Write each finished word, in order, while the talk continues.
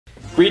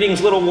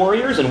Greetings, Little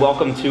Warriors, and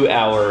welcome to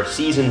our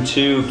Season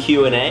 2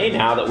 Q&A.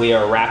 Now that we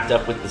are wrapped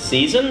up with the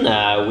season,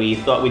 we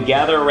thought we'd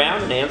gather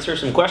around and answer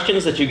some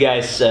questions that you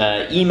guys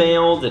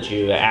emailed, that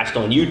you asked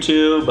on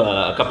YouTube,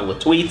 a couple of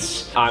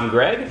tweets. I'm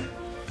Greg.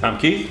 I'm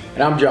Keith.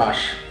 And I'm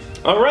Josh.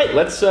 All right,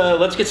 let's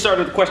get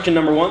started with question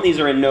number one. These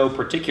are in no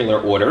particular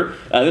order.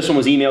 This one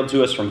was emailed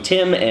to us from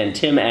Tim, and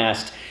Tim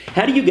asked,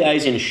 how do you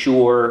guys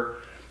ensure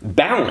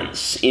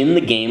balance in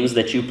the games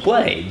that you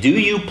play? Do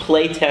you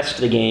play test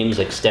the games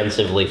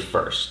extensively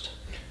first?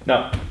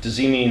 Now, does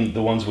he mean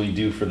the ones we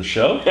do for the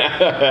show?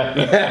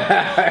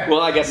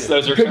 Well, I guess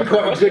those are good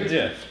questions.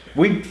 Yeah.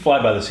 We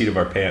fly by the seat of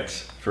our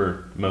pants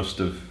for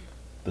most of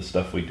the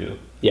stuff we do.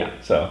 Yeah.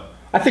 So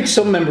I think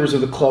some members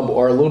of the club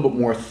are a little bit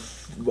more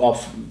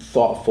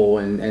thoughtful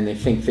and they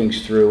think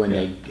things through and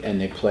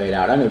they play it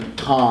out. I know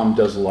Tom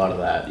does a lot of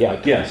that. Yeah.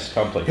 Like, yes,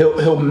 Tom plays.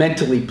 He'll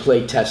mentally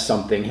play test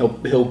something.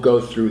 He'll go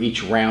through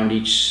each round,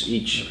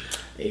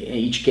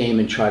 each game,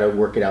 and try to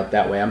work it out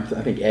that way. I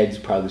think Ed's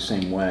probably the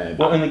same way.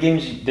 Well, in the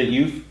games that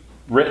you've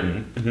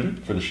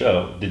written for the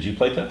show, did you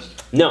play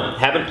test? No,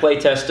 haven't play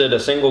tested a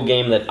single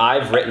game that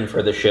I've written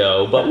for the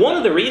show. But one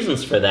of the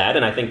reasons for that,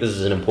 and I think this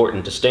is an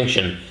important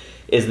distinction,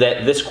 is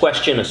that this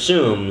question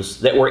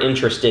assumes that we're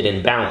interested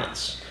in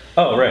balance.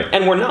 Oh, right.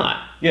 And we're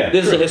not. Yeah,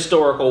 this true. is a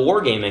historical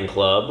wargaming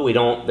club.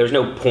 There's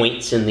no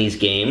points in these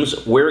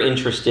games. We're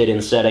interested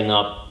in setting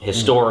up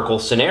historical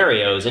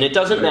scenarios, and it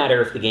doesn't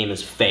matter if the game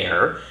is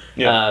fair.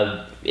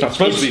 Yeah. It's not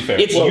supposed to be fair.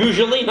 It's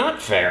usually not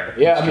fair.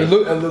 Yeah, I mean,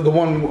 look, the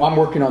one I'm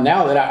working on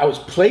now that I was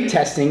play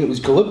testing, it was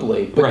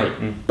Gallipoli, but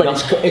Right. but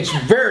it's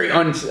very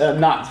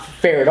not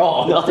fair at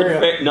all.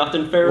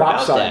 Nothing fair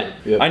about that.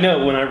 Yeah. I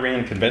know when I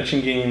ran convention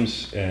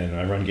games and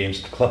I run games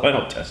at the club, I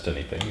don't test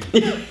anything. I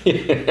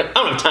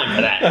don't have time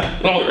for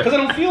that. Because I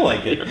don't feel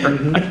like it.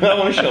 I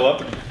want to show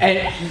up.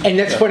 And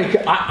that's funny.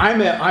 'Cause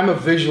I'm a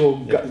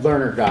visual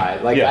learner guy.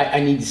 Like I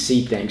need to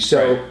see things.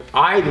 So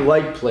I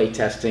like play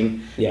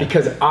testing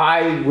because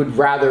I would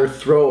rather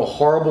throw a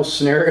horrible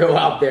scenario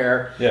out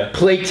there,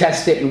 play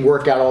test it, and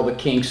work out all the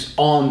kinks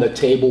on the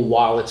table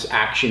while it's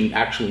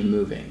actually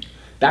moving.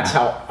 That's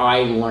how I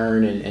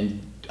learn,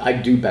 and I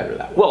do better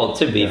that way. Well,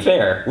 to be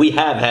fair, we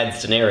have had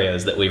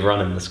scenarios that we've run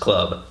in this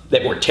club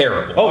that were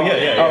terrible. Oh,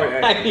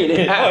 yeah. I mean,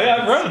 it happens.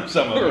 I've run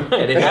some of them.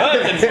 Right, it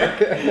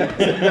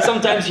happens.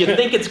 Sometimes you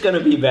think it's going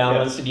to be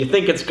balanced, and you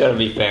think it's going to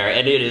be fair,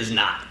 and it is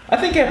not. I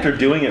think after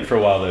doing it for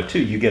a while, though, too,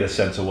 you get a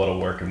sense of what'll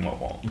work and what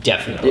won't.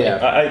 Definitely. Yeah.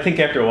 I think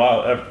after a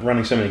while, after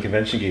running so many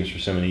convention games for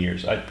so many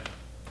years,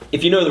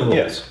 If you know the rules.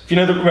 yes, if you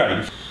know the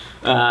right.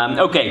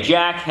 Okay,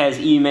 Jack has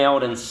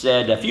emailed and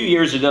said, a few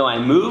years ago I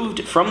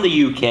moved from the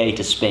UK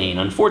to Spain.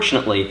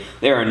 Unfortunately,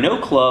 there are no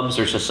clubs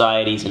or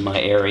societies in my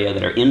area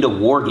that are into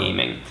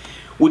wargaming.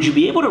 Would you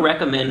be able to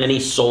recommend any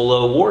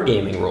solo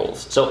wargaming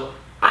rules? So,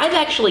 I've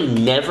actually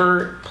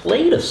never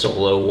played a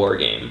solo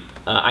wargame.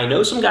 I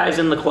know some guys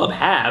in the club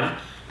have.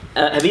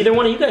 Have either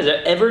one of you guys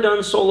ever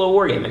done solo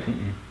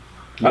wargaming?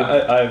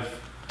 I've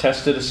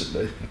tested,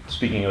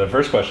 speaking of the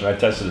first question, I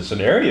tested a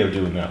scenario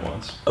doing that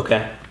once.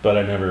 Okay. But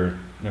I never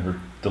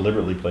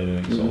deliberately played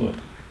anything solo.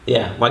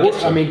 Yeah, well,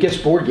 I guess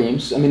board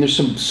games. I mean, there's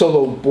some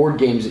solo board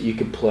games that you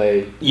could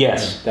play.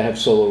 Yes. That have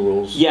solo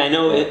rules. Yeah, I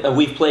know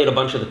we've played a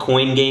bunch of the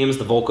coin games,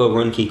 the Volko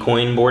Runke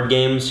coin board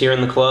games here in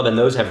the club, and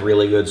those have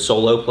really good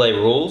solo play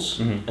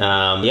rules.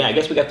 Yeah, I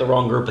guess we got the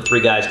wrong group of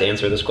three guys to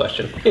answer this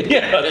question.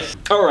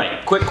 All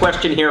right, quick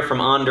question here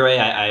from Andre.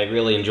 I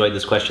really enjoyed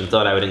this question,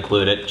 thought I would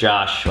include it.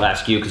 Josh, I'll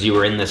ask you because you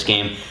were in this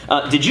game.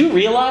 Did you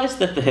realize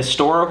that the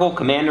historical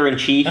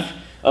commander-in-chief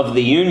of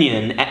the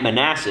Union at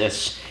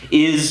Manassas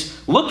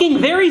is looking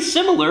very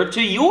similar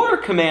to your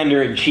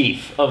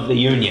commander-in-chief of the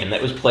Union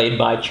that was played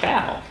by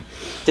Chow?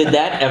 Did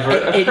that ever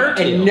occur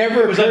to you? It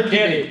never occurred to me.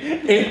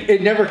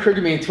 It never occurred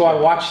to me until I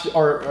watched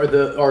our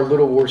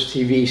Little Wars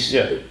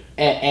TV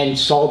and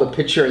saw the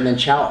picture, and then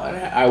Chow.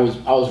 I was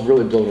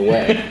really blown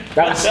away.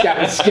 That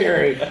was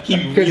scary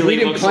because we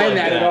didn't plan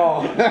that at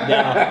all.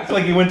 No. It's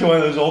like you went to one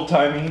of those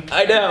old-timey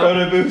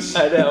photo booths.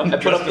 I know. I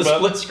put up the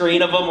split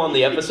screen of him on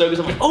the episode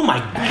because I'm like, oh my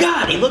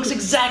god, he looks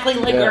exactly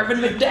like Irvin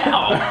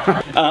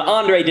McDowell.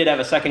 Andre did have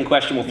a second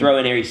question we'll throw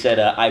in here. He said,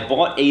 I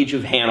bought Age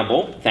of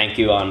Hannibal. Thank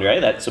you,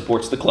 Andre. That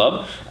supports the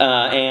club.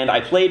 And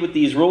I played with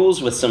these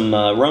rules with some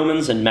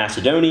Romans and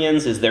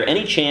Macedonians. Is there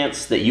any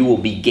chance that you will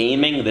be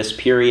gaming this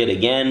period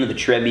again? The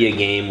Trebia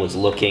game was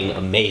looking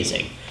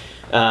amazing.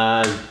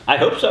 I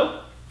hope so.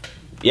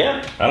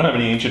 Yeah. I don't have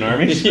any ancient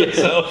armies, so it's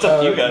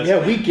up to you guys.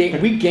 Yeah, we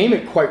game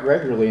it quite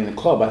regularly in the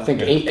club. I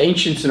think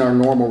Ancient's in our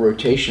normal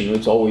rotation.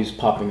 It's always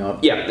popping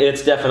up. Yeah,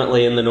 it's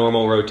definitely in the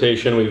normal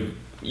rotation. We've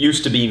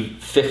used to be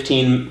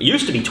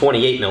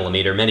 28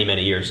 millimeter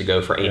many years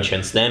ago for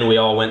Ancients. Then we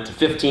all went to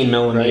 15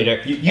 millimeter.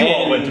 Right. You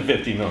all went to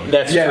 15 millimeter.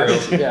 That's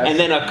true. Yes. And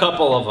then a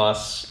couple of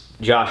us,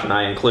 Josh and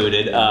I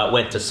included,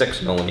 went to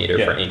 6 millimeter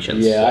for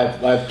Ancients. Yeah,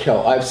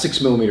 I have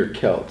 6 millimeter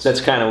Celts.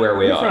 That's kind of where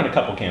we are. We've run a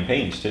couple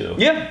campaigns too.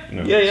 Yeah,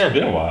 yeah. It's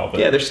been a while. But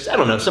yeah, there's, I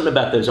don't know, something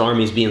about those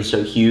armies being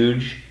so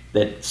huge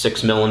that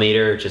 6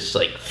 millimeter just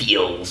like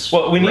feels.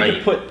 Well, we need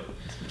to put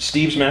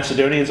Steve's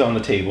Macedonians on the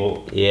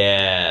table.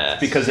 Yeah.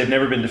 Because they've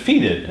never been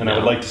defeated, and I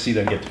would like to see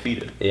them get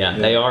defeated. Yeah,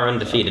 they are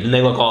undefeated, and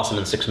they look awesome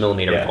in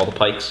 6mm with all the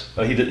pikes.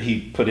 Oh,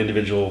 he put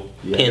individual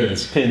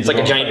pins. It's like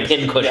a giant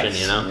pin cushion,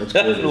 you know?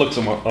 It looks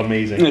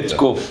amazing. It's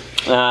cool.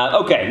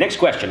 Okay, next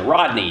question.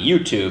 Rodney,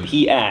 YouTube,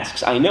 he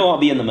asks, I know I'll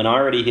be in the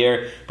minority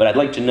here, but I'd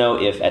like to know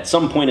if at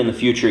some point in the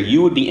future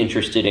you would be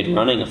interested in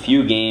running a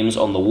few games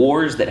on the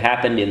wars that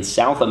happened in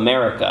South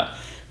America.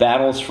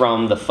 Battles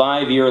from the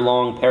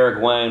 5-year-long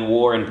Paraguayan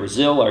War in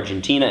Brazil,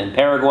 Argentina, and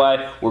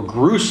Paraguay were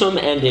gruesome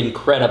and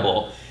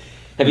incredible.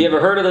 Have you ever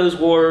heard of those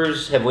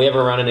wars? Have we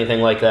ever run anything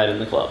like that in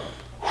the club?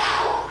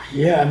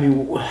 Yeah, I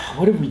mean,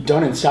 what have we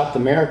done in South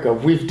America?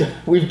 We've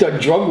done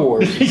drug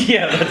wars.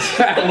 Yeah, that's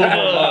a little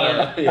more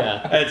modern.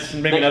 Yeah, that's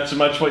maybe not so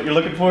much what you're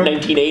looking for.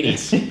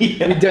 1980s.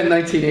 Yeah. We've done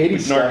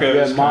 1980s stuff.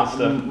 Narcos, kind of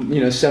stuff. You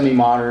know,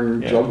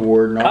 semi-modern drug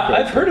war.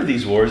 I've heard of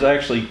these wars. I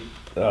actually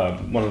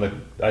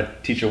I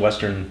teach a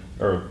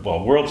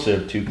World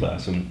Civ 2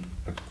 class, and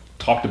I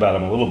talked about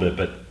them a little bit,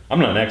 but I'm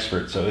not an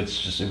expert, so it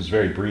was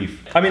very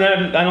brief. I mean,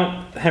 I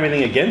don't have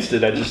anything against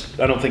it. I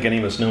don't think any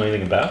of us know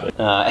anything about it.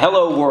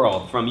 Hello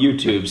World from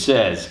YouTube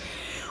says,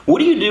 what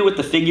do you do with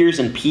the figures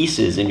and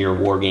pieces in your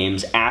war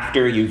games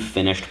after you've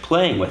finished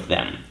playing with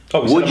them?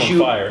 Oh, we set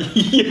them on fire.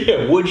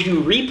 Yeah, would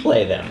you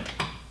replay them?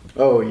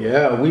 Oh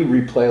yeah, we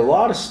replay a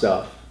lot of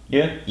stuff.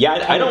 Yeah.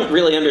 Yeah, I don't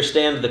really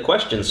understand the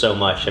question so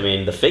much. I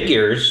mean, the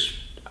figures,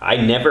 I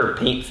never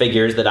paint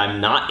figures that I'm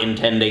not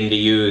intending to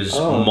use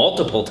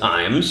multiple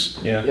times.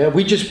 Yeah. Yeah,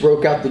 we just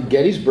broke out the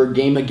Gettysburg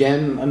game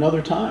again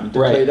another time to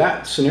play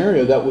that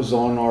scenario that was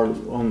on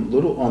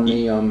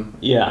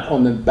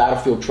the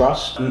Battlefield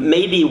Trust.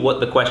 Maybe what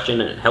the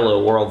question at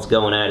Hello World's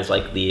going at is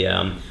like the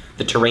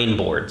terrain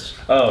boards.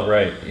 Oh,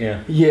 right,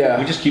 yeah. Yeah.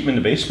 We just keep them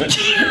in the basement.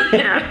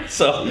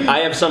 So I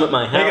have some at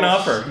my house. Make an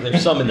offer.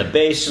 There's some in the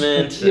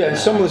basement. Yeah,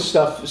 some of the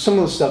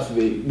stuff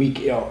we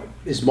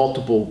is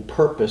multiple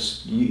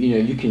purpose.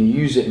 You can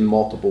use it in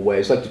multiple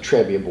ways, like the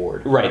Trebia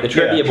board. Right, the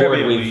Trebia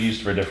board we've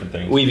used for different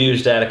things. We've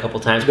used that a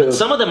couple times, but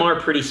some of them are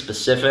pretty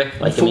specific.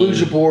 Like the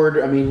Fallujah board.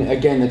 I mean,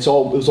 again, it was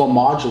all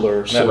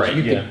modular, so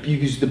you could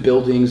use the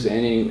buildings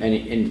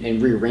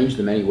and rearrange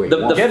them any way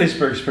you want.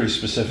 Gettysburg's pretty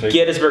specific.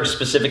 Gettysburg's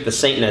specific. The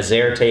Saint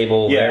Nazaire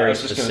table, very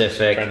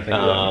specific.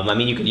 I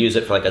mean, you could use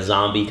it for like a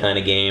zombie kind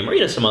of game,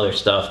 or some other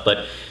stuff.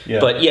 But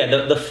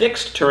the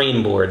fixed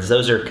terrain boards,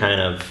 those are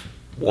kind of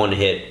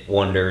one-hit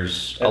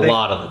wonders a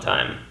lot of the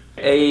time.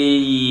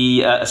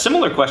 A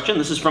similar question,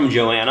 this is from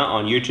Joanna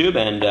on YouTube,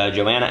 and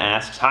Joanna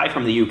asks, hi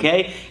from the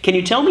UK, can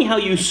you tell me how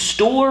you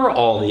store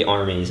all the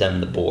armies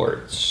and the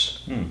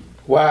boards?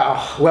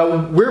 Wow.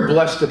 Well, we're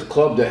blessed at the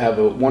club to have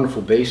a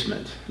wonderful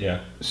basement. Yeah.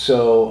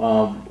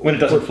 So when it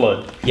doesn't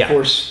flood. Yeah.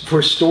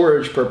 For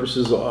storage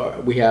purposes,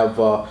 we have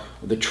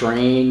the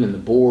train and the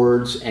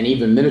boards and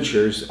even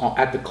miniatures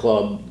at the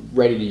club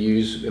ready to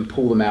use and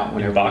pull them out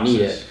whenever we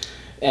need it.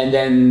 And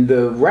then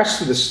the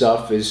rest of the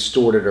stuff is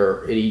stored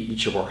at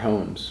each of our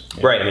homes.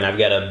 Right. I mean, I've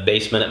got a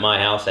basement at my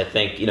house. I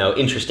think,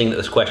 interesting that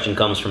this question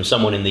comes from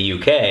someone in the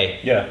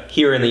UK. Yeah.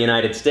 Here in the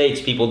United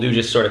States, people do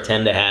just sort of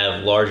tend to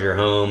have larger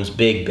homes,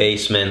 big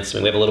basements. I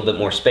mean, we have a little bit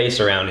more space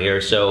around here.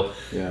 So,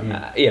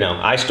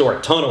 I store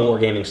a ton of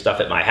wargaming stuff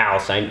at my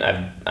house. I've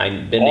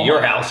been to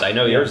your house. I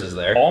know yours is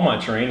there. All my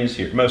terrain is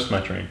here. Most of my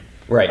terrain.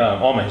 Right.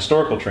 All my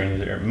historical training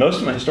is here. Most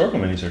of my historical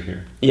minis are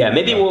here. Yeah,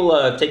 maybe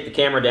we'll take the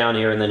camera down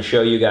here and then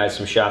show you guys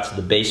some shots of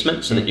the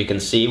basement so that you can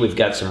see. We've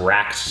got some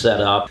racks set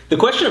up. The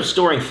question of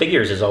storing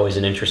figures is always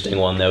an interesting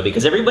one, though,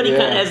 because everybody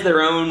kind of has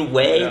their own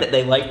way that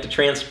they like to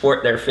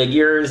transport their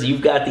figures.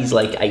 You've got these,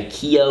 like,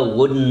 IKEA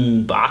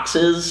wooden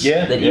boxes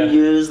that you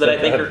use that I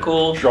think are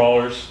cool.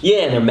 Trawlers.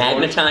 Yeah, and they're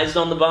magnetized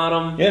on the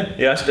bottom. Yeah.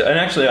 And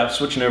actually, I'm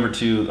switching over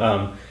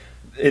to...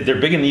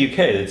 they're big in the UK.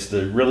 It's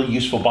the Really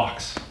Useful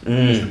Box.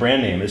 It's the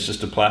brand name. It's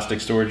just a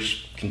plastic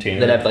storage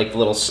container. That have like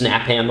little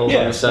snap handles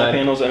on the side? Snap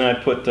handles, and I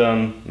put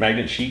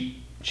magnet sheet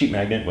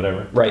magnet,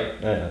 whatever. Right.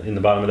 In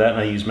the bottom of that,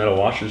 and I use metal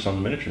washers on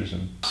the miniatures.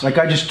 Like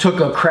I just took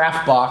a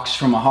craft box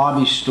from a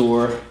hobby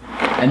store,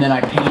 and then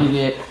I painted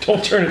it.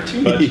 Don't turn it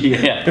too much.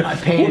 I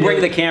painted we'll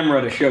bring the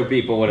camera to show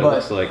people what it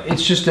looks like.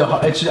 It's just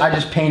I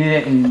just painted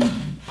it and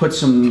put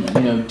some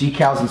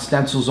decals and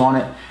stencils on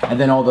it, and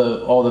then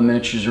all the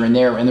miniatures are in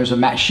there, and there's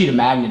a sheet of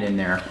magnet in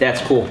there. That's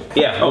cool.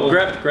 Yeah. Oh,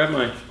 grab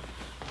my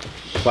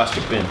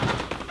plastic bin.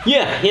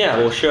 Yeah.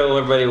 We'll show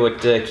everybody what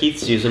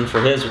Keith's using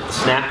for his with the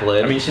snap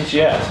lid. I mean, since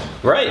you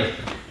asked. Right.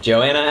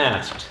 Joanna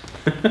asked.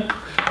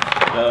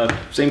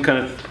 Same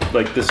kind of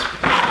like this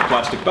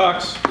plastic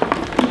box.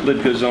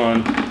 Lid goes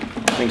on,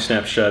 thing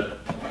snaps shut,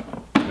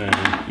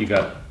 and you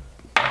got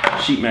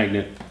sheet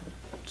magnet,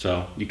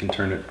 so you can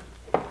turn it.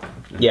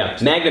 Yeah,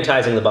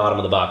 magnetizing the bottom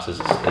of the box is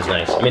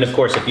nice. I mean, of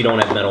course, if you don't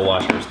have metal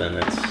washers, then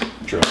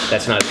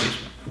that's not as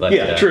useful.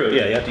 But, true.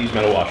 Yeah, you have to use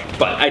metal washers.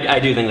 But I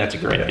do think that's a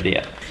great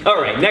idea.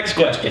 All right, next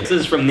question. This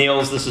is from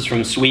Niels. This is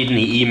from Sweden.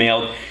 He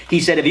emailed. He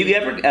said, have you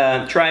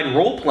ever tried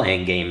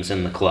role-playing games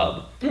in the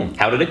club?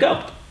 How did it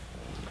go?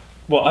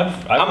 Well,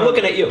 I'm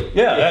looking at you.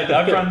 Yeah,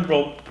 I've run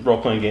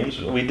role-playing games.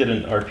 We did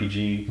an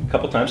RPG a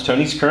couple times.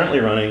 Tony's currently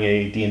running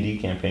a D&D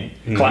campaign,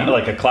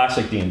 like a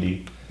classic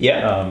D&D.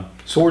 Yeah.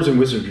 Swords and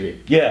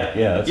Wizardry.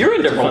 Yeah. You're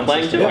into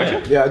role-playing too,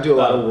 aren't you? Yeah, I do a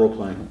lot of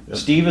role-playing. Yep.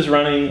 Steve is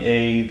running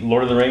a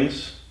Lord of the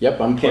Rings. Yep,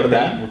 I'm part of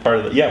that. We're part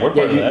of that. Yeah, we're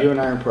part of that. You and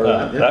I are part of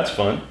that. Yeah. That's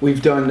fun.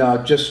 We've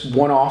done just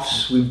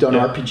one-offs. We've done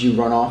RPG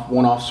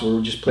one-offs where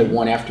we just play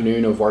one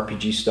afternoon of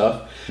RPG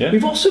stuff. Yeah.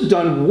 We've also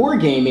done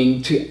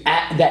wargaming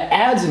that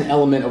adds an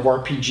element of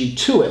RPG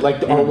to it,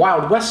 like our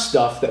Wild West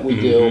stuff that we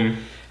do.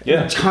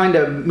 Yeah.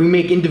 We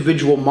make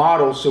individual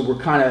models, so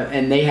we're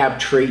and they have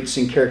traits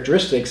and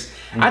characteristics.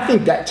 I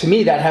think that, to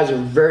me, that has a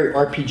very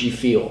RPG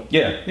feel.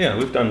 Yeah,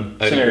 we've done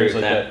scenarios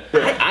like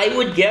that. I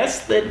would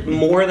guess that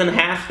more than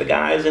half the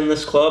guys in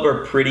this club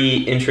are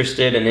pretty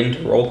interested and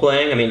into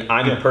role-playing. I mean,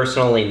 I'm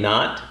personally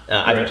not.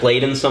 I've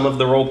played in some of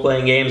the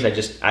role-playing games.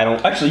 I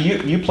don't... Actually,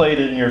 you played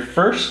in your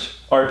first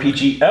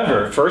RPG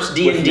ever. First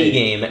D&D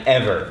game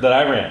ever that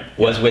I ran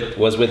was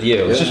with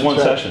you. It's just one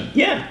session.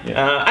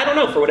 Yeah. I don't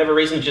know, for whatever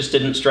reason, it just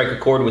didn't strike a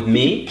chord with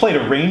me. You played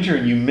a ranger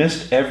and you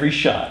missed every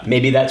shot.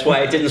 Maybe that's why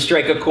it didn't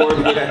strike a chord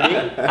with me.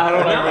 I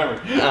don't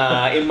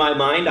know. In my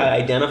mind, I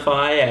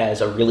identify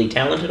as a really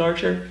talented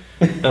archer.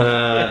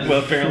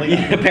 Well, apparently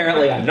not.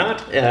 Apparently I'm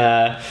not.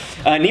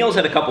 Neil's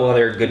had a couple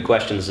other good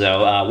questions,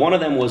 though. One of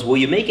them was, will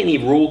you make any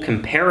rule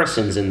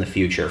comparisons in the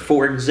future?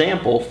 For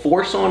example,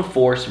 force on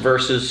force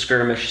versus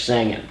skirmish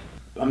sangin'.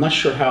 I'm not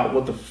sure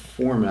what the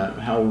format,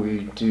 how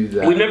we do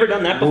that. We've never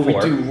done that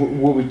before.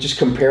 Will we just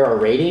compare our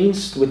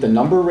ratings with the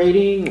number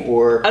rating,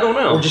 or I don't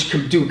know, or just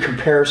do a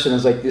comparison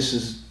as like this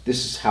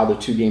is how the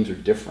two games are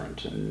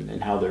different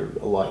and how they're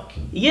alike.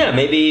 Yeah,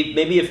 maybe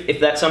if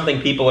that's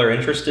something people are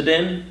interested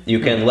in, you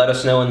can let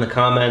us know in the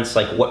comments,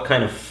 like what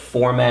kind of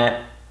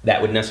format that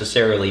would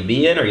necessarily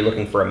be in. Are you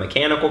looking for a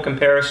mechanical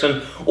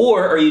comparison,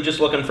 or are you just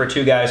looking for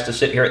two guys to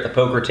sit here at the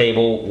poker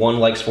table, one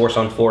likes force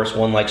on force,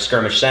 one likes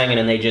skirmish sangin',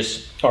 and they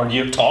just talk?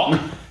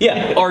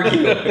 Yeah,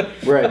 argue.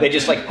 Right. They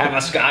just like have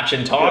a scotch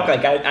and talk.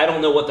 Like I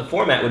don't know what the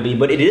format would be,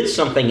 but it is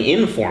something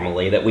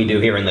informally that we do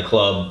here in the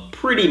club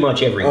pretty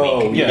much every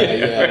week.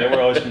 Yeah, we're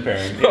always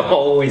comparing. Yeah.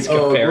 Always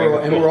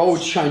comparing. We're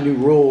always trying new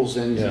rules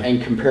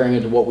and comparing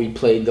it to what we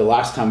played the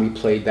last time we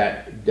played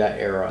that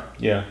era.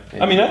 Yeah.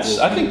 I mean, I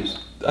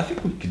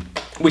think we could.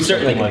 We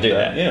certainly can do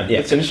that. Yeah,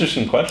 it's an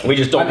interesting question. We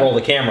just don't roll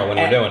the camera when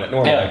we're doing it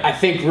normally. I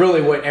think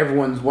really what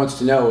everyone wants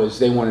to know is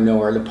they want to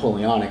know our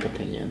Napoleonic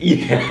opinion.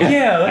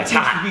 Yeah, that's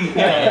hot.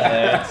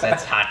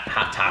 That's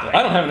hot topic.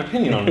 I don't have an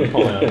opinion on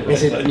Napoleon.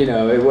 Is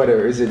it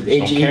whatever? Is it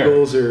Age of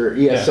Eagles or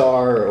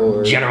ESR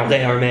or General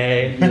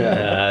d'Armée?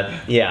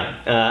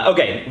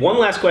 Okay, one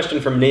last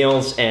question from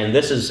Niels, and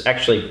this is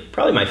actually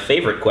probably my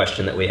favorite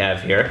question that we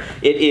have here.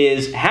 It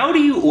is, how do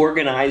you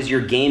organize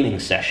your gaming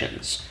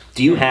sessions?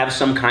 Do you have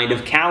some kind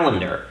of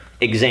calendar?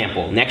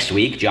 Example, next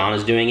week John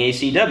is doing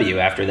ACW,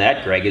 after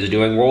that Greg is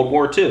doing World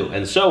War II,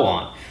 and so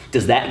on.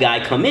 Does that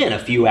guy come in a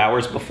few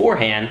hours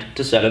beforehand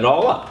to set it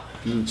all up?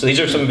 So these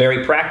are some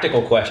very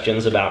practical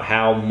questions about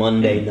how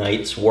Monday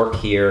nights work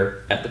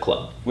here at the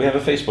club. We have a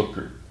Facebook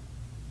group.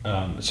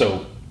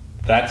 So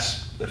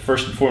that's,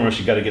 first and foremost,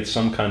 you got to get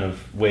some kind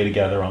of way to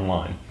gather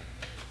online.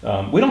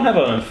 We don't have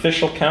an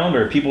official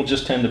calendar. People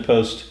just tend to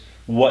post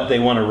what they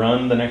want to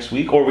run the next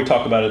week, or we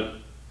talk about it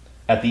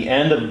at the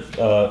end of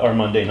our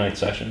Monday night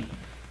session.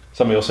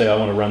 Somebody will say, I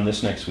want to run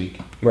this next week.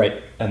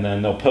 Right. And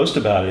then they'll post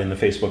about it in the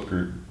Facebook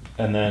group.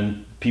 And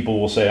then people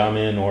will say, I'm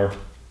in, or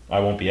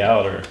I won't be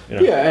out, or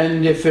Yeah,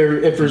 and if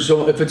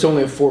it's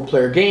only a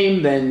 4-player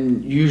game,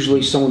 then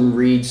usually someone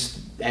reads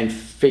and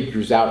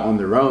figures out on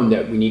their own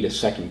that we need a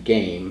second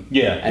game.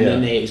 Yeah. And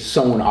then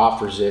someone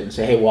offers it and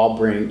say, hey, well, I'll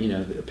bring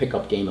a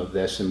pickup game of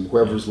this, and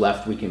whoever's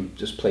left, we can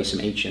just play some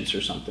Ancients or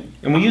something.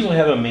 And we usually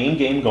have a main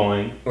game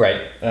going,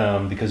 right?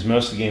 Because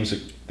most of the games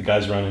that the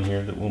guys run in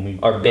here, that when we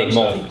are big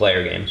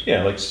multiplayer games.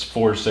 Yeah, like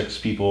 4 or 6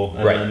 people,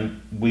 and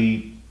then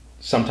we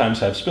sometimes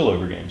have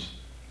spillover games.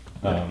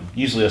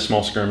 Usually a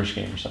small skirmish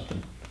game or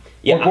something.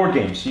 Yeah, or board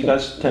games. You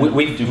guys tend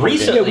to do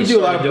recently we do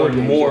a lot of board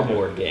games, more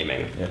board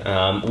gaming.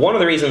 Yeah. One of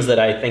the reasons that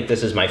I think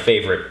this is my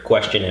favorite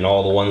question in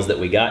all the ones that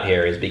we got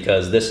here is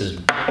because this has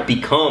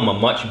become a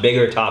much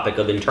bigger topic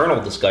of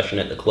internal discussion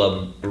at the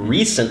club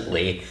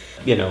recently.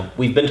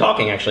 We've been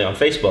talking actually on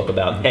Facebook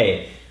about,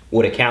 hey,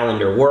 would a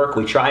calendar work?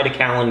 We tried a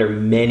calendar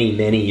many,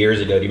 many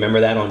years ago. Do you remember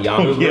that on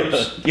Yahoo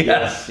groups?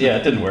 Yes. Yeah,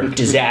 it didn't work.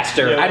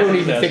 Disaster. I don't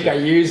even think I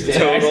used it.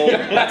 Total.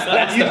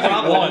 That's the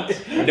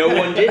problem. No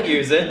one did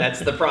use it. That's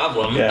the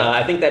problem. Yeah.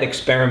 I think that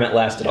experiment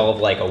lasted all of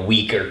like a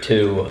week or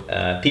two.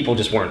 People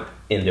just weren't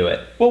into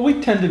it. Well,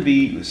 we tend to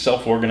be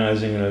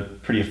self-organizing in a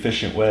pretty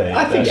efficient way.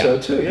 I think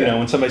so too. Yeah.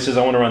 When somebody says,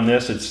 I want to run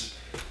this,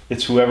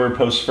 it's whoever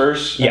posts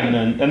first,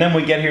 and then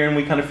we get here and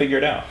we kind of figure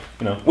it out.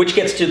 Which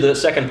gets to the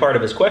second part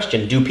of his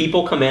question: do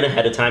people come in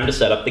ahead of time to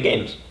set up the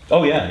games?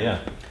 Oh yeah.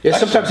 Yeah,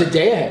 sometimes a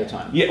day ahead of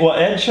time. Yeah, well,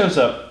 Ed shows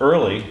up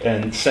early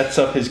and sets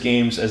up his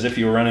games as if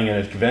you were running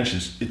at a convention.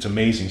 It's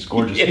amazing. It's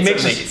gorgeous. It's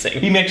amazing.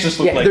 He makes us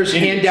look like there's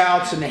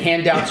handouts, and the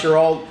handouts are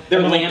all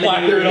they're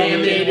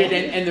laminated,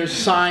 and there's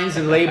signs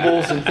and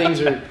labels and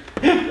things are.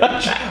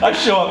 I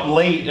show up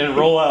late and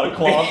roll out a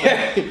cloth.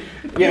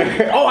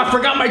 Yeah. Oh, I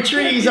forgot my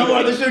trees.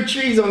 Oh, there's no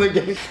trees on the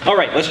game. All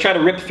right, let's try to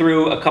rip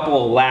through a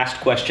couple of last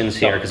questions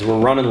here because we're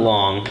running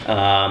long.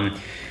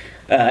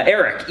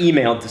 Eric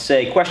emailed to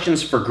say,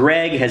 questions for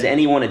Greg. Has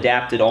anyone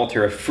adapted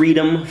Altar of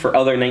Freedom for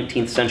other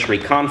 19th century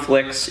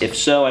conflicts? If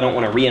so, I don't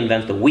want to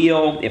reinvent the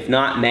wheel. If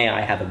not, may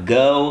I have a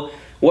go?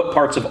 What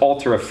parts of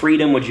Altar of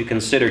Freedom would you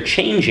consider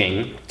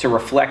changing to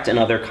reflect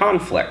another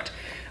conflict?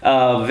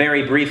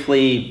 Very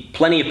briefly,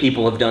 plenty of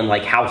people have done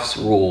like house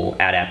rule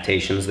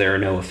adaptations. There are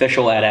no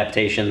official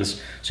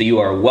adaptations, so you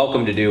are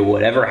welcome to do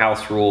whatever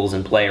house rules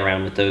and play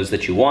around with those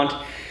that you want.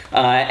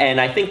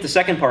 And I think the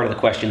second part of the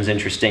question is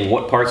interesting.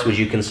 What parts would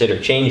you consider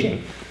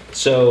changing?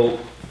 So,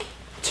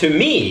 to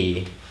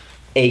me,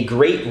 a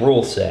great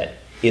rule set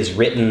is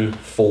written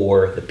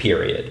for the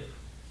period,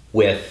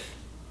 with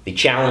the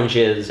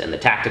challenges and the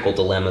tactical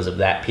dilemmas of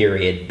that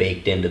period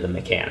baked into the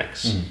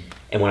mechanics. Mm.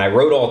 And when I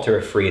wrote Altar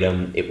of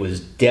Freedom, it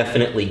was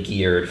definitely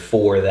geared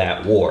for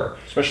that war.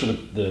 Especially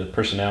the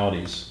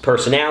personalities.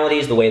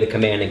 Personalities, the way the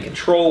command and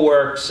control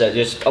works,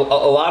 just a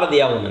lot of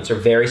the elements are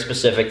very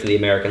specific to the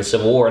American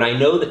Civil War. And I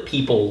know that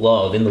people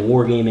love, in the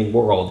wargaming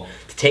world,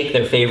 to take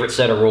their favorite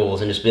set of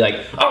rules and just be like,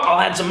 oh, I'll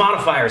add some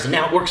modifiers and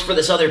now it works for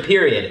this other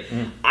period.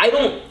 Mm. I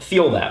don't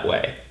feel that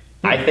way.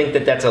 I think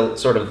that that's a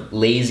sort of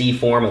lazy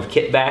form of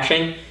kit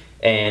bashing.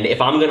 And if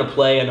I'm going to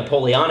play a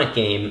Napoleonic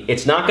game,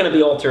 it's not going to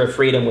be Altar of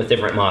Freedom with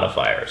different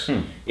modifiers.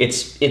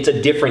 It's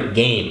a different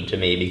game to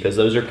me because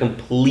those are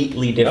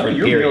completely different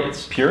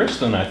periods. You're purist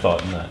than I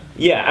thought in that.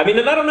 Yeah, I mean,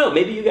 I don't know.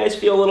 Maybe you guys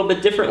feel a little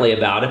bit differently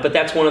about it, but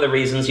that's one of the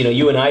reasons, you know,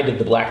 you and I did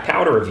the Black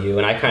Powder review,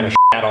 and I kind of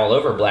shat all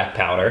over Black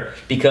Powder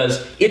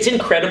because it's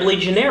incredibly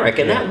generic,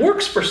 and that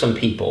works for some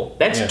people.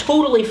 That's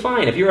totally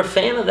fine. If you're a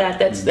fan of that,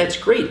 that's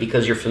great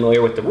because you're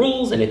familiar with the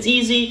rules and it's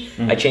easy.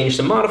 I changed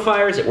some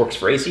modifiers. It works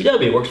for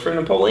ACW. It works for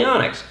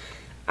Napoleonics.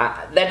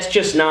 That's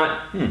just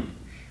not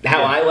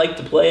how I like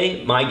to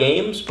play my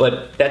games,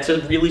 but that's a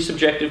really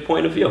subjective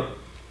point of view.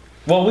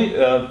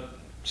 Well,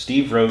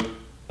 Steve wrote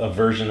a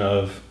version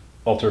of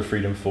Altar of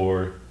Freedom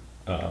for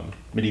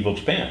medieval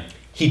Japan.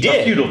 He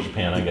did. Feudal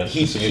Japan, I guess.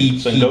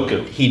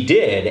 He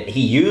did. He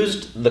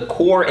used the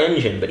core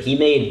engine, but he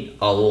made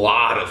a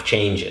lot of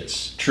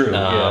changes. True.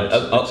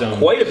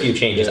 Quite a few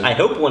changes. Yeah. I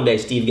hope one day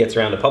Steve gets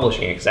around to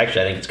publishing it, because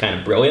actually I think it's kind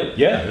of brilliant.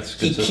 Yeah,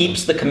 he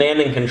keeps the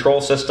command and control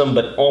system,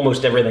 but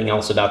almost everything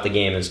else about the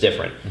game is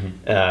different.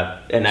 So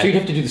you'd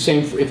have to do the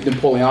same if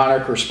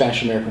Napoleonic or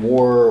Spanish-American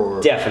War?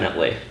 Or...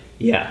 Definitely.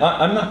 Yeah.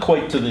 I'm not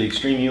quite to the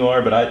extreme you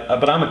are, but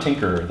I'm a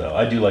tinkerer, though.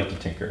 I do like to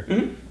tinker.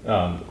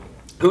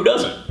 Who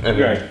doesn't? I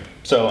mean, right.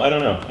 So I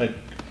don't know.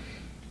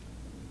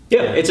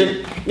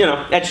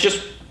 That's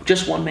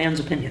just one man's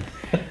opinion.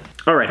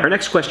 All right, our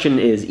next question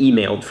is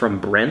emailed from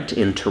Brent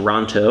in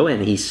Toronto,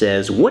 and he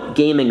says, what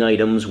gaming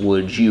items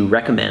would you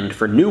recommend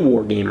for new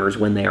wargamers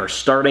when they are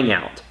starting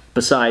out,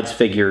 besides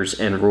figures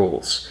and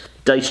rules?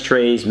 Dice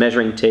trays,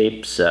 measuring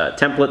tapes,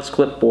 templates,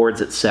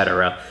 clipboards,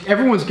 etc.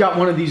 Everyone's got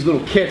one of these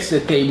little kits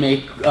that they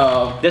make.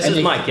 This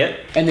is my kit.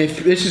 And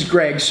this is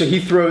Greg's, so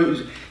he's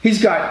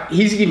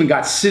even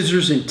got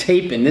scissors and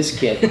tape in this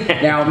kit.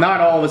 Now,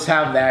 not all of us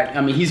have that.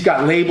 I mean, he's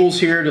got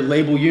labels here to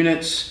label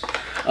units,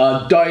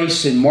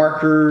 dice and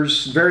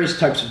markers, various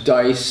types of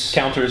dice.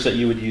 Counters that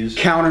you would use.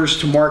 Counters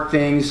to mark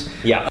things.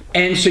 Yeah.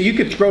 And so you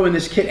could throw in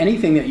this kit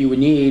anything that you would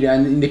need,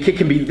 and the kit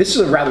can be, this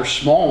is a rather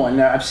small one.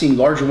 I've seen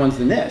larger ones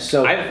than this.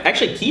 So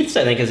actually, Keith's,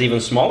 I think, is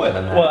even smaller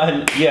than that. Well, I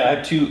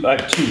have two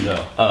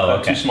though. Oh,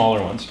 okay. Two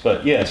smaller ones.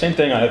 But yeah, same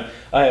thing.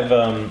 I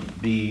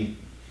have the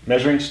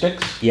measuring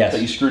sticks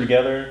that you screw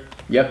together.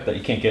 Yep. That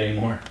you can't get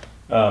anymore.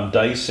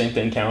 Dice, same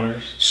thing,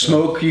 counters.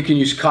 Smoke, you can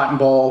use cotton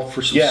ball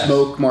for some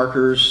smoke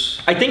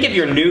markers. I think if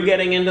you're new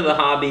getting into the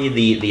hobby,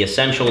 the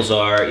essentials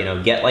are,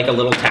 get like a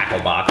little tackle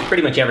box.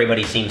 Pretty much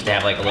everybody seems to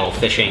have like a little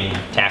fishing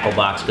tackle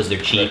box because they're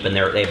cheap and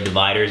they have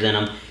dividers in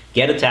them.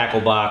 Get a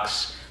tackle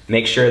box.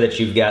 Make sure that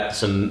you've got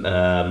some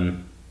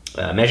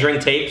measuring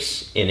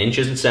tapes in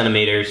inches and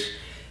centimeters,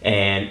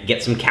 and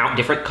get some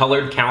different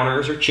colored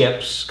counters or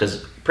chips,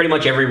 because pretty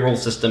much every rule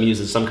system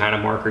uses some kind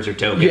of markers or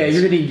tokens. Yeah,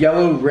 you're going to need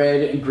yellow,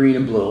 red, and green,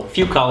 and blue. A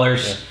few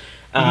colors.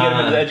 Yeah. You get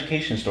them at the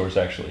education stores,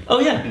 actually. Oh,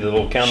 yeah. The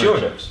little counter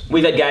chips.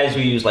 We've had guys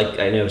who use,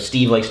 I know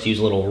Steve likes to use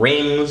little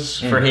rings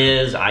for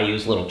his. I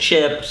use little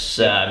chips.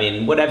 I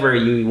mean, whatever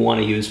you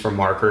want to use for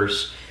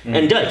markers.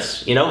 And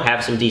dice.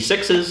 Have some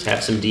D6s,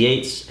 have some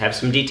D8s, have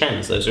some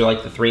D10s. Those are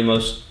like the three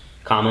most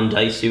common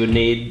dice you would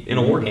need in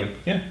a war game.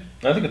 Yeah,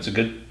 I think that's a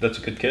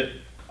good kit.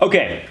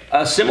 Okay,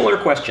 a similar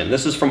question.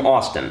 This is from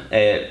Austin,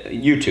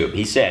 YouTube.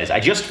 He says, I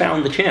just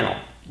found the channel.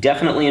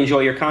 Definitely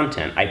enjoy your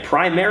content. I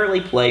primarily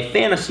play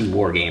fantasy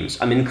war games.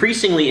 I'm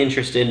increasingly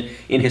interested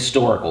in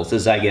historicals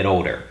as I get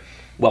older.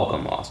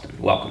 Welcome, Austin.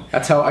 Welcome.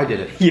 That's how I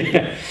did it.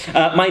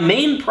 Yeah. My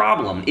main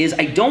problem is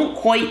I don't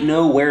quite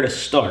know where to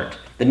start.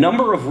 The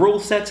number of rule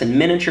sets and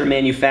miniature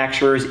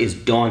manufacturers is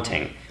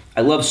daunting.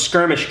 I love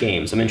skirmish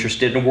games. I'm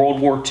interested in World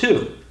War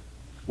II.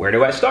 Where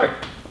do I start?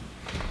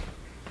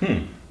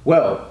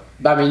 Well,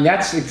 I mean,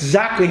 that's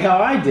exactly how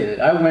I did it.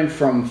 I went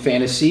from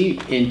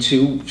fantasy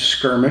into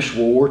skirmish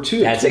World War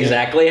II. That's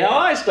exactly how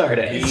I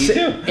started. Me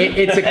too.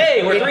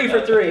 Hey, we're 3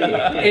 for 3.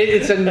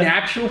 It's a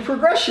natural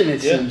progression,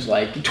 it seems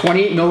like.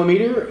 28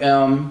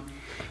 millimeter.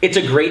 It's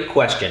a great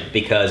question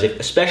because,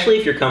 especially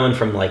if you're coming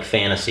from like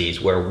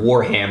fantasies where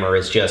Warhammer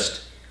is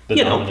just,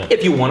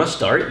 if you want to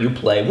start, you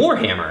play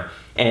Warhammer.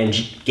 And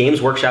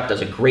Games Workshop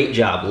does a great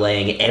job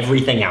laying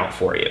everything out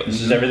for you.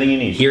 This is everything you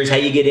need. Here's how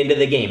you get into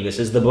the game. This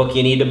is the book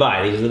you need to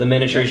buy. These are the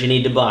miniatures you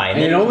need to buy.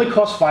 And it only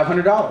costs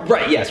 $500.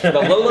 Right, yes, for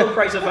the low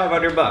price of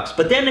 $500.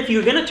 But then if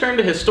you're going to turn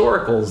to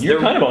historicals,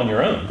 you're kind of on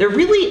your own. They're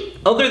really,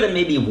 other than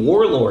maybe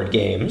Warlord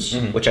Games,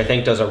 which I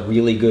think does a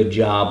really good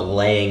job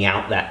laying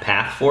out that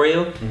path for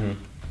you,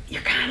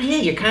 you're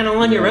kind of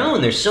on your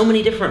own. There's so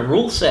many different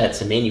rule sets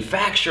and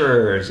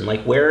manufacturers, and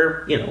like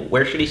where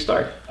should he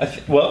start?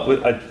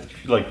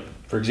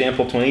 For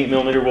example, 28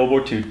 millimeter World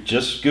War II.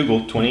 Just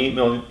Google 28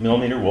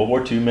 millimeter World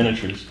War II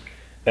miniatures,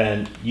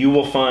 and you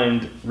will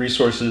find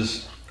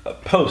resources,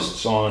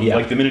 posts on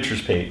like the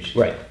miniatures page.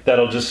 Right.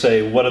 That'll just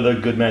say what are the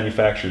good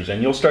manufacturers,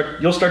 and you'll start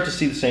to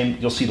see the same.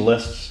 You'll see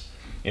lists,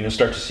 and you'll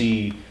start to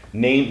see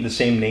the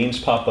same names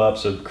pop up.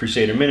 So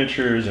Crusader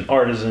Miniatures and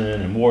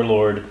Artisan and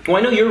Warlord. Well,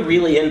 I know you're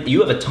really you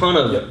have a ton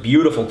of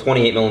beautiful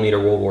 28 millimeter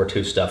World War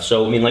II stuff.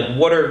 So I mean, like,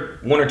 what are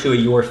 1 or 2 of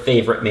your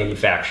favorite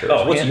manufacturers?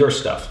 What's your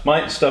stuff?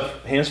 My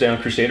stuff, hands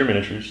down, Crusader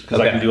Miniatures, because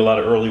I can do a lot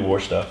of early war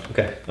stuff.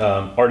 Okay.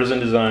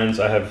 Artisan Designs,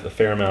 I have a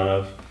fair amount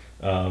of,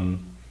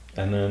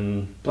 and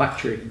then Black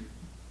Tree.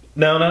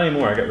 No, not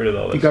anymore. I got rid of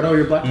all that. You got all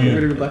your Black Tree.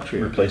 Rid of your Black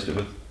Tree. Replaced it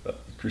with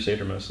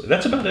Crusader mostly.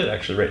 That's about it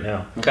actually right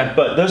now. Okay.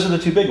 But those are the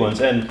 2 big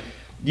ones, and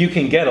you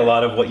can get a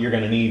lot of what you're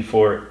going to need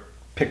for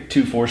pick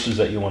 2 forces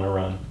that you want to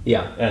run.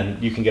 Yeah.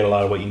 And you can get a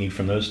lot of what you need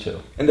from those 2.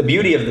 And the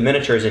beauty of the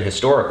miniatures and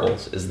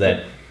historicals is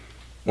that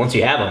once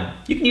you have them,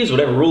 you can use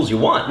whatever rules you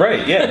want.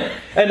 Right, yeah.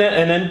 and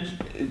then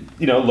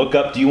look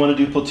up, do you want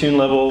to do platoon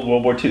level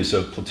World War II?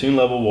 So platoon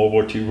level World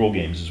War II rule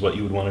games is what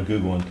you would want to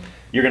Google, and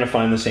you're going to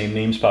find the same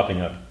names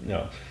popping up.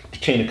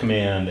 Chain of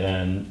Command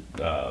and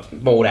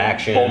Bold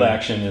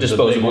Action,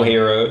 Disposable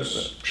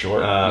Heroes,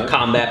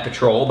 Combat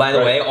Patrol. By the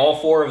way, all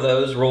 4 of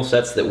those rule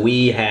sets that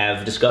we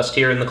have discussed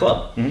here in the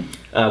club.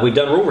 We've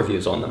done rule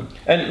reviews on them.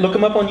 And look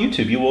them up on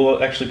YouTube. You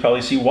will actually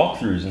probably see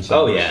walkthroughs and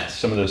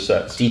some of those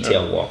sets.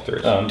 Detailed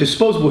walkthroughs.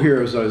 Disposable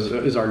Heroes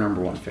is our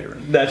 #1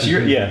 favorite. That's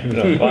your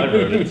I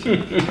wrote it.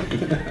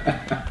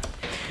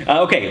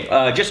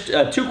 Okay, just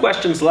 2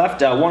 questions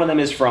left. One of them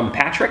is from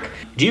Patrick.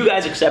 Do you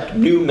guys accept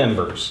new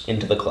members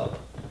into the club?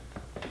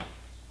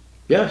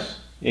 Yes.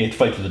 You have to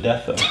fight to the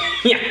death, though.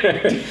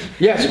 Yeah.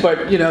 Yes,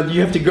 but you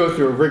have to go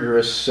through a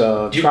rigorous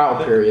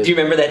trial period. Do you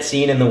remember that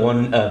scene in the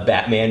one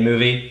Batman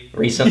movie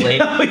recently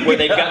where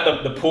they've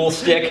got the pool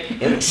stick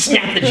and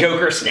the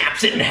Joker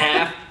snaps it in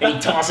half and he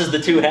tosses the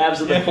 2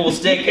 halves of the pool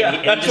stick?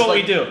 And that's what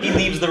we do. He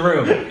leaves the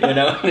room, And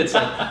it's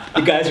like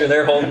the guys are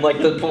there holding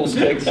like the pool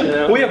sticks.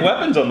 We have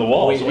weapons on the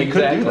walls. We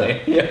could do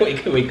that. Yeah,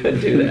 we could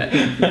do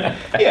that.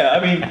 Yeah, I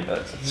mean,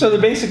 so the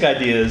basic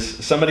idea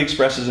is somebody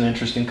expresses an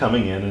interest in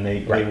coming in, and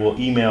they will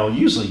email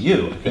usually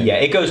you. I think. Yeah,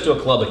 it goes to a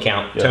club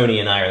account. Yeah. Tony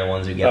and I are the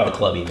ones who get the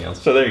club emails.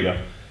 So there you go.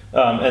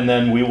 And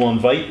then we will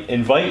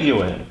invite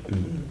you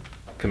in.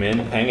 Come in,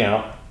 hang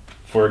out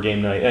for a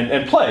game night,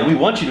 and play. We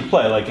want you to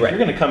play. Like, if you're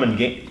going to come and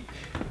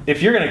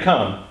if you're going to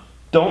come,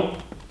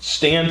 don't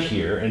stand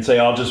here and say,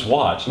 I'll just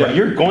watch. No,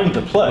 you're going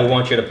to play. We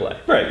want you to play.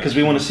 Right, because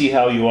we want to see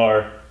how you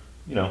are,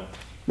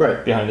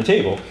 behind the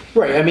table.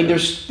 Right, I mean,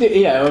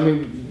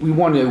 we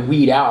want to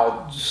weed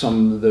out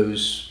some of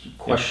those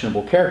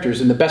questionable characters,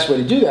 and the best way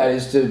to do that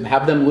is to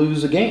have them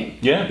lose a game.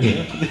 Yeah.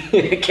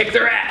 Kick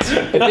their ass.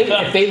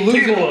 If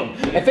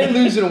they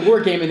lose in a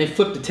war game and they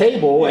flip the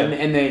table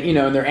and they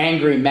and they're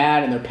angry,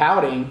 mad, and they're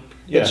pouting,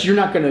 you're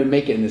not going to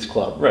make it in this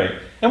club. Right,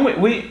 and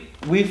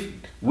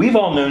we've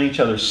all known each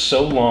other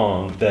so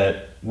long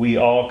that we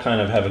all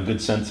kind of have a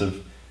good sense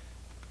of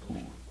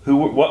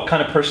what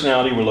kind of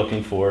personality we're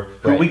looking for,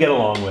 who we get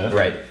along with.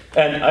 Right.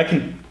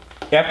 And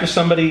after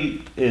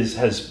somebody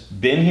has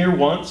been here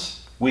once,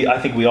 I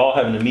think we all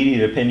have an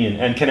immediate opinion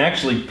and can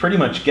actually pretty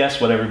much guess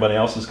what everybody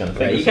else is going to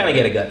think. Right, you kind of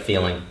get a gut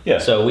feeling. Yeah.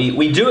 So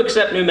we do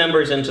accept new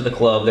members into the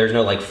club. There's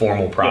no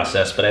formal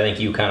process, but I think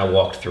you kind of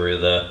walked through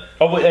the...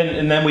 Oh,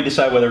 and then we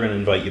decide whether we're going to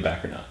invite you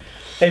back or not.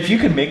 If you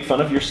can make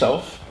fun of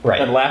yourself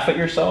and laugh at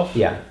yourself...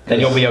 Yeah, then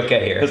you'll be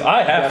okay here. Because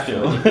I have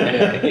to.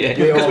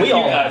 Because we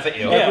all laugh at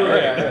you. Yeah,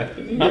 right.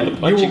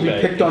 You will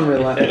be picked on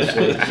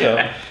relentlessly.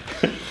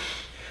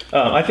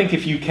 I think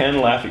if you can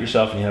laugh at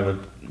yourself and you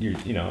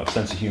have a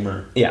sense of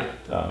humor. Yeah.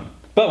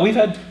 But we've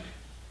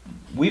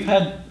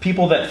had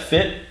people that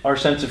fit our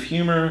sense of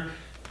humor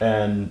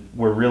and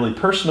were really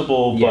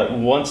personable. Yeah. But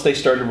once they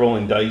started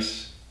rolling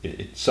dice,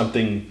 it's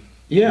something.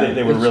 Yeah.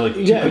 They were really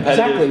too competitive.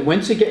 Exactly.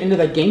 Once they get into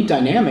that game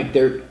dynamic,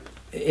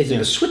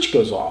 a switch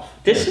goes off.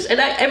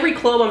 Every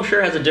club I'm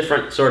sure has a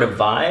different sort of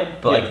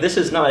vibe, but this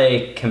is not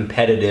a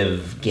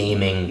competitive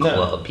gaming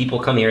club. People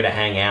come here to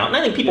hang out, and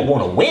I think people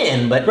want to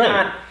win, but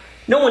not.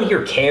 no one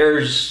here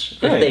cares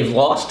if they've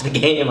lost the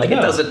game. Like, it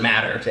doesn't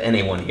matter to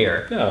anyone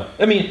here. No.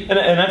 I mean,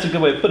 and that's a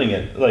good way of putting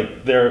it.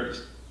 Like,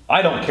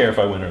 I don't care if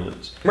I win or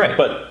lose. Right.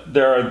 But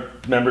there are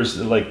members,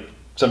 like,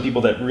 some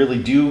people that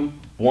really do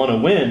want to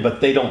win,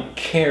 but they don't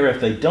care if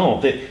they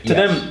don't. To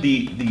them,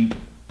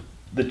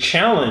 the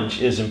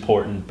challenge is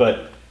important,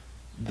 but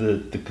the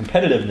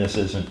competitiveness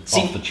isn't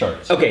off the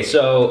charts. Okay,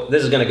 so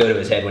this is going to go to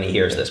his head when he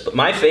hears this, but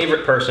my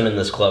favorite person in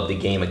this club to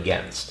game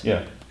against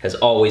has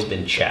always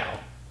been Chow.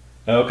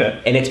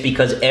 Okay. And it's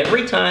because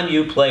every time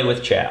you play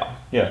with Chow,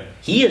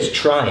 he is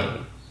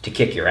trying to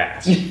kick your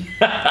ass. He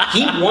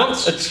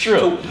wants... It's true.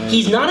 So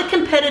he's not a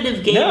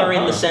competitive gamer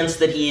in the sense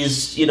that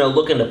he's,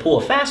 looking to pull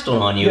a fast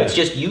one on you. It's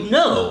just, he's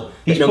no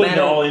putting it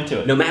all into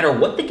it. No matter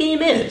what the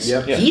game is,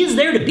 he is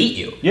there to beat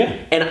you. Yeah.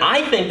 And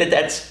I think that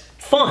that's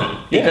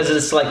fun because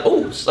it's like,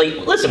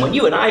 listen, when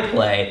you and I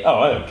play,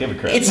 I don't give a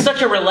crap. It's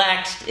such a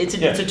relaxed, it's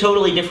a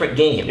totally different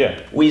game.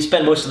 Yeah. We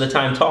spend most of the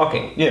time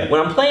talking. Yeah. When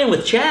I'm playing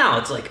with Chow,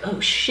 it's like, oh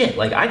shit,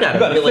 like I gotta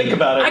really think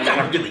about it. I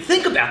gotta really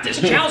think about this.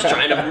 Chow's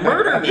trying to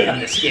murder me in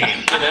this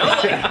game.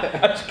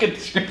 That's a good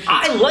description.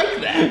 I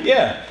like that.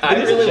 Yeah. I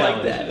really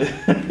like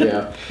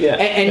that. Yeah.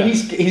 And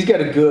he's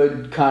got a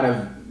good kind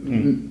of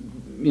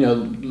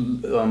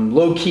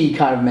low-key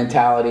kind of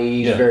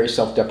mentality. He's very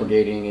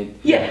self-deprecating.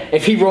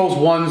 If he rolls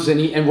ones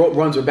and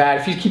runs are bad,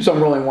 if he keeps on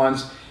rolling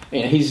ones,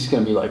 he's just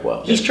going to be like,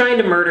 well... He's trying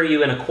to murder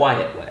you in a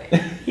quiet way.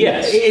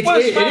 Yes. It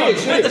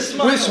is. With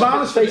a smile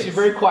on his face, he's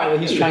very quietly,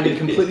 he's trying to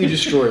completely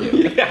destroy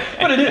you.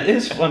 But it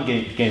is fun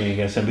gaming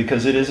against him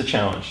because it is a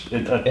challenge.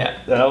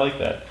 I like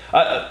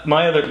that.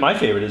 My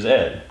favorite is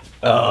Ed.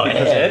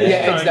 Because Ed is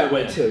Ed's that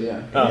way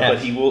too, But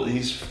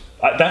he's...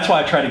 that's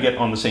why I try to get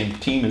on the same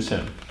team as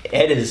him.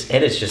 Ed is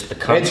just the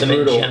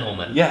consummate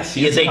gentleman. Yes,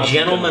 he is a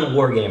gentleman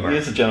wargamer. He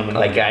is a gentleman.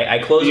 Like I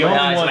close my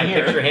eyes and I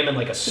picture him in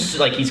like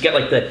he's got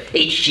like the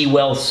H.G.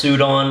 Wells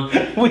suit on.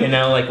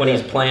 Like when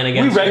he's playing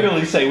against. We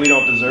regularly say we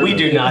don't deserve it. We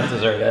do not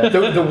deserve it.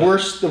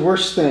 The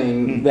worst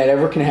thing that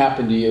ever can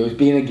happen to you is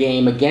being in a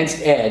game against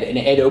Ed and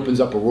Ed opens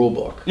up a rule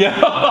book.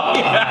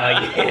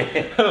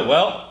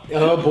 Well.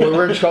 Oh boy,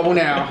 we're in trouble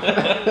now.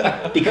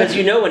 Because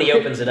when he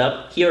opens it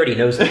up, he already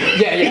knows.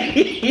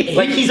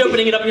 Like he's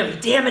opening it up and you're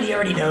like, damn it, he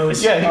already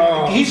knows.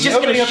 Yeah, he's just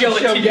going to show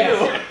it to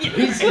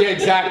you.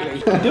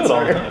 Exactly. Do it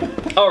all the time.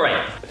 All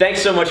right.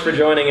 Thanks so much for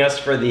joining us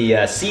for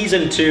the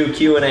Season 2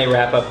 Q&A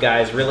wrap-up,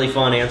 guys. Really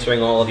fun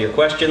answering all of your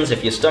questions.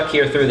 If you stuck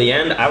here through the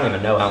end, I don't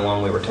even know how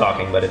long we were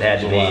talking, but it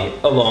had to be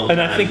a long time.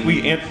 And I think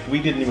we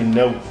didn't even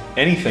know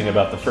anything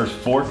about the first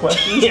 4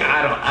 questions.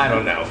 I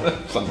don't know.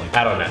 Something like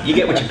that. I don't know. You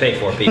get what you pay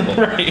for, people.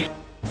 Right.